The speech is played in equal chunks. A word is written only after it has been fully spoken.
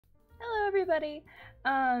everybody.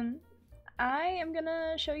 I am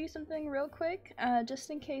gonna show you something real quick, just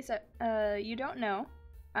in case you don't know.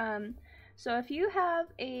 So if you have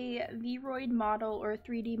a Vroid model or a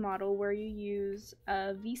 3D model where you use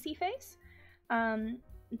VSeeFace,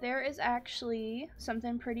 there is actually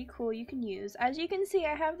something pretty cool you can use. As you can see,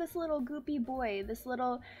 I have this little goopy boy, this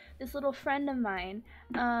little friend of mine,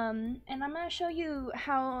 and I'm gonna show you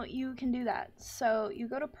how you can do that. So you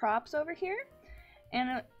go to props over here,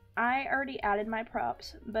 and I already added my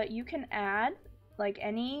props, but you can add like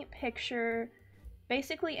any picture,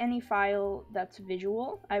 basically any file that's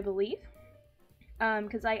visual, I believe,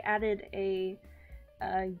 because I added a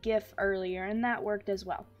GIF earlier and that worked as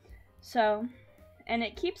well. So, and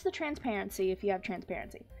it keeps the transparency if you have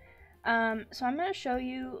transparency. So I'm gonna show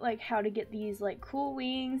you like how to get these like cool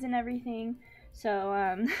wings and everything.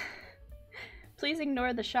 So please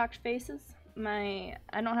ignore the shocked faces. I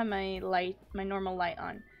don't have my normal light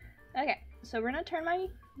on. Okay, so we're gonna turn my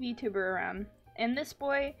VTuber around, and this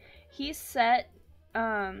boy, he's set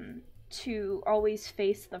to always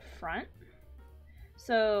face the front.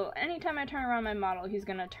 So anytime I turn around my model, he's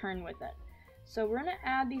gonna turn with it. So we're gonna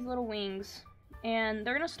add these little wings, and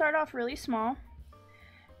they're gonna start off really small,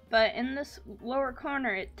 but in this lower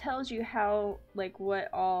corner it tells you how, like, what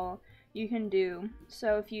all you can do.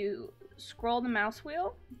 So if you scroll the mouse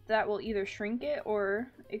wheel, that will either shrink it or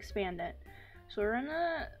expand it. So we're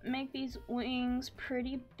gonna make these wings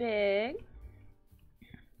pretty big,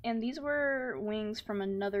 and these were wings from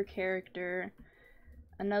another character,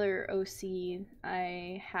 another OC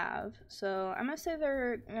I have, so I'm gonna say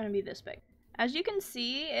they're gonna be this big. As you can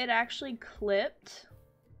see, it actually clipped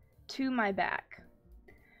to my back.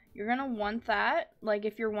 You're gonna want that, like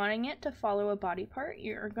if you're wanting it to follow a body part,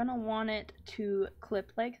 you're gonna want it to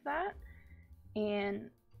clip like that, and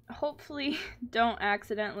hopefully don't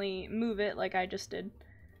accidentally move it like I just did.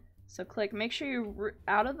 So click, make sure you're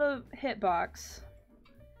out of the hitbox,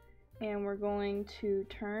 and we're going to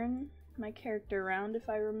turn my character around if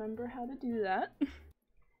I remember how to do that.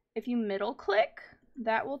 If you middle click,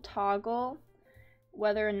 that will toggle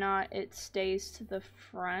whether or not it stays to the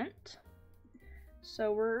front.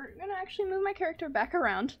 So we're gonna actually move my character back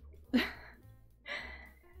around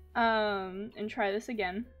and try this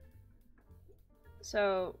again.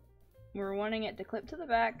 So we're wanting it to clip to the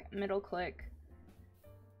back, middle click.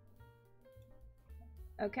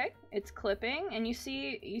 Okay, it's clipping, and you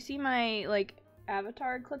see my like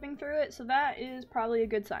avatar clipping through it, so that is probably a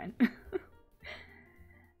good sign.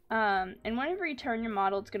 And whenever you turn your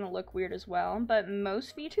model, it's gonna look weird as well, but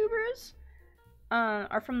most VTubers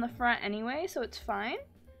are from the front anyway, so it's fine.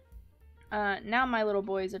 Now my little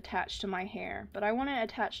boy is attached to my hair, but I want it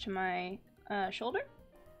attached to my shoulder.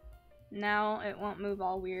 Now it won't move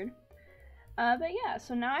all weird. But yeah,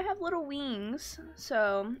 so now I have little wings,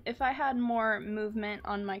 so if I had more movement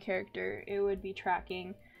on my character, it would be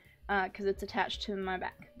tracking, because it's attached to my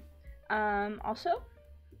back. Also,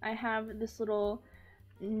 I have this little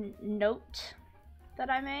note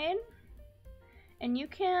that I made, and you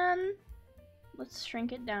can, let's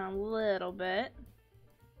shrink it down a little bit,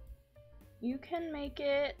 you can make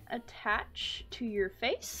it attach to your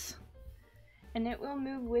face, and it will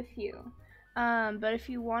move with you. But if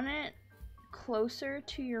you want it closer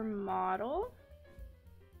to your model,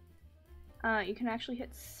 you can actually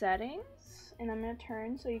hit settings, and I'm going to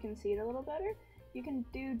turn so you can see it a little better. You can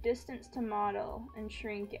do distance to model and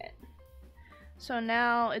shrink it. So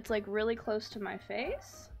now it's like really close to my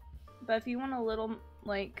face, but if you want a little,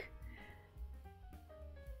 like,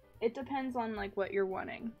 it depends on like what you're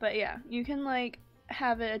wanting. But yeah, you can like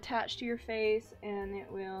have it attached to your face, and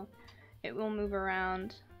it will move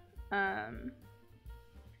around.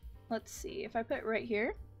 Let's see, if I put it right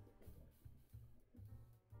here,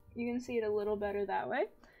 you can see it a little better that way.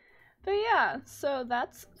 But yeah, so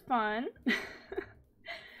that's fun.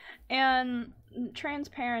 And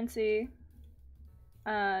transparency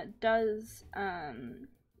does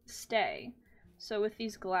stay. So with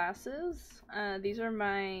these glasses, these are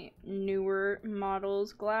my newer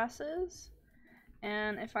models glasses,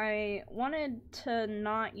 and if I wanted to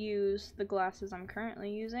not use the glasses I'm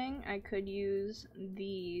currently using, I could use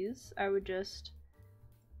these. I would just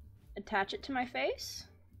attach it to my face,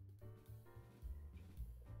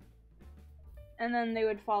 and then they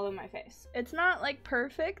would follow my face. It's not like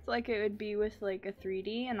perfect like it would be with like a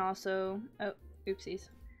 3D, and also, oh, oopsies.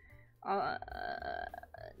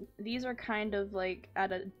 These are kind of like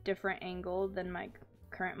at a different angle than my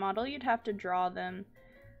current model. You'd have to draw them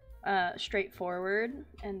straight forward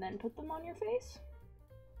and then put them on your face.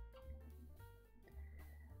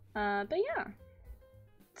 But yeah,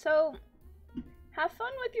 so have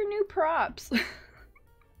fun with your new props.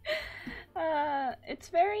 it's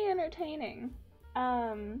very entertaining.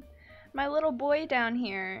 My little boy down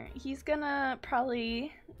here, he's gonna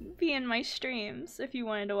probably be in my streams if you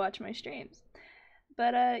wanted to watch my streams.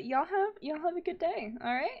 But y'all have a good day,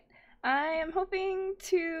 all right? I am hoping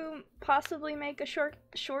to possibly make a short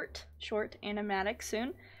animatic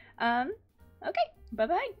soon. Okay, bye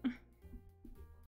bye.